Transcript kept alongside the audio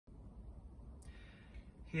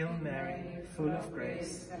Hail Mary, full of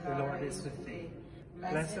grace, the Lord is with thee.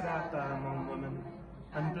 Blessed art thou among women,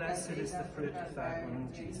 and blessed is the fruit of thy womb,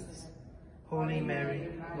 Jesus. Holy Mary,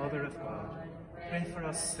 Mother of God, pray for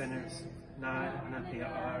us sinners, now and at the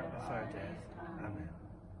hour of our death. Amen.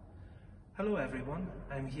 Hello everyone,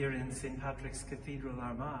 I'm here in St. Patrick's Cathedral,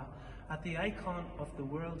 Armagh, at the icon of the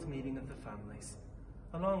World Meeting of the Families,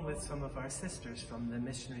 along with some of our sisters from the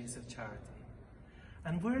Missionaries of Charity.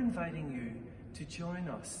 And we're inviting you to join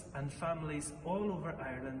us and families all over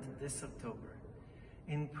Ireland this October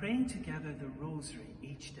in praying together the Rosary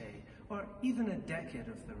each day, or even a decade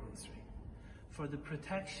of the Rosary, for the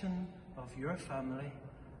protection of your family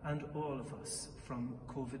and all of us from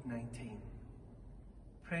COVID-19.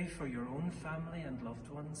 Pray for your own family and loved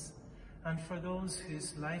ones, and for those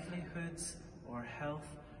whose livelihoods or health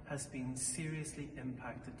has been seriously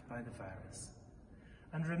impacted by the virus.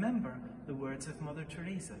 And remember the words of Mother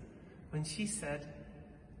Teresa when she said,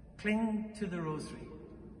 "Cling to the Rosary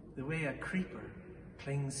the way a creeper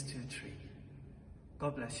clings to a tree."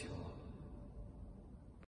 God bless you all.